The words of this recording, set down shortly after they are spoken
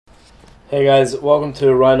Hey guys, welcome to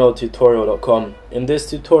rhinotutorial.com. In this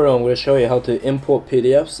tutorial I'm going to show you how to import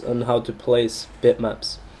PDFs and how to place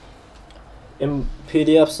bitmaps.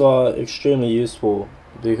 PDFs are extremely useful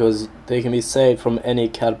because they can be saved from any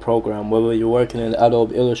CAD program, whether you're working in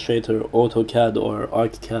Adobe Illustrator, AutoCAD or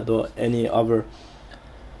ArchiCAD or any other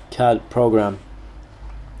CAD program.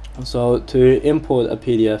 So to import a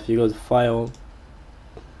PDF, you go to File,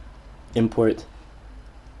 Import,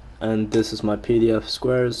 and this is my PDF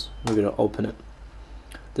squares. We're going to open it.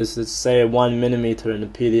 This is say 1mm in the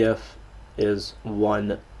PDF is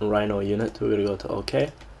 1 Rhino unit. We're going to go to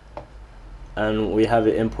OK, and we have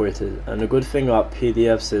it imported. And the good thing about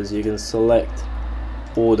PDFs is you can select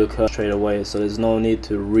all the curves straight away, so there's no need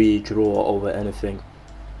to redraw over anything.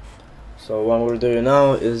 So what we're doing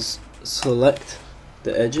now is select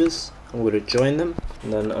the edges. I'm going to join them,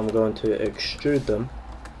 and then I'm going to extrude them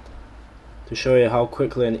to show you how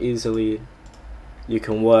quickly and easily you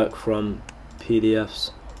can work from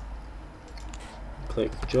PDFs.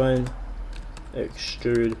 Click join,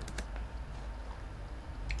 extrude,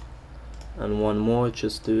 and one more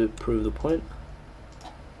just to prove the point.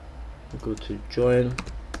 Go to join,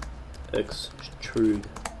 extrude,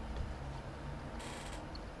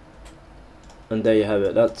 and there you have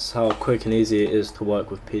it. That's how quick and easy it is to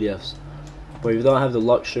work with PDFs. But if you don't have the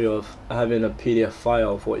luxury of having a PDF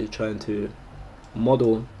file of what you're trying to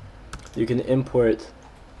model, you can import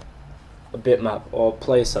a bitmap or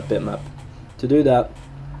place a bitmap. To do that,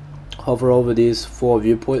 hover over these 4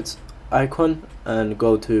 viewports icon and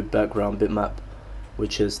go to background bitmap,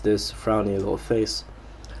 which is this frowny little face.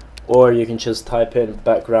 Or you can just type in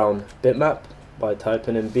background bitmap by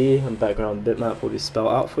typing in B, and background bitmap will be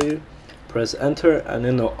spelled out for you. Press enter, and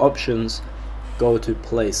in the options go to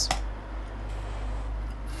place.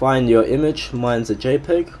 Find your image. Mine's a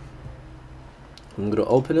JPEG. I'm going to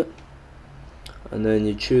open it, and then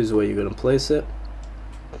you choose where you're going to place it,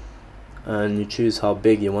 and you choose how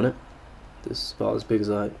big you want it. This is about as big as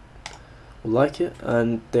I would like it,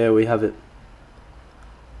 and there we have it.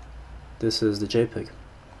 This is the JPEG,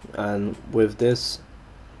 and with this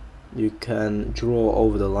you can draw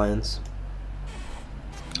over the lines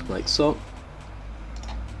like so.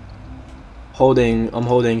 I'm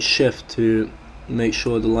holding shift to make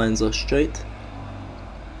sure the lines are straight,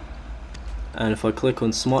 and if I click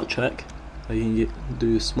on Smart Track, I can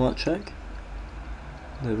do Smart Track.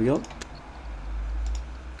 There we go.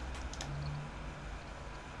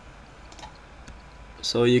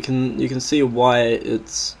 So you can see why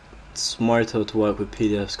it's smarter to work with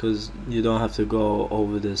PDFs, because you don't have to go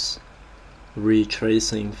over this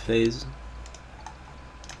retracing phase.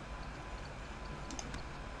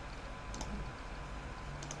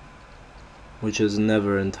 Which is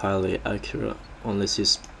never entirely accurate unless you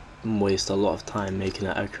waste a lot of time making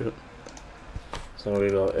it accurate. So we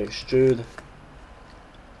go extrude,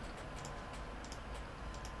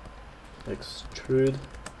 extrude,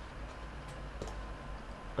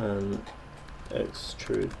 and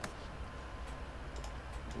extrude.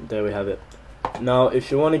 There we have it. Now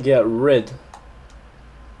if you want to get rid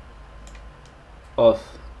of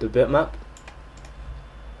the bitmap,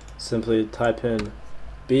 simply type in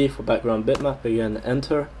B for background bitmap, again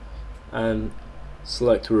enter, and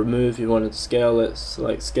select remove. You want to scale it,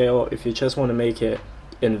 select scale. If you just want to make it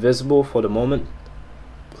invisible for the moment,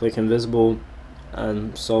 click invisible,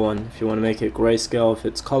 and so on. If you want to make it grayscale, if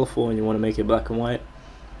it's colorful and you want to make it black and white,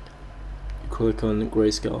 click on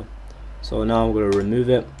grayscale. So now I'm going to remove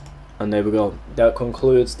it, and there we go. That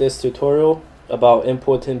concludes this tutorial about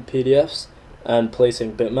importing PDFs and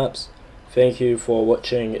placing bitmaps. Thank you for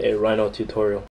watching a Rhino tutorial.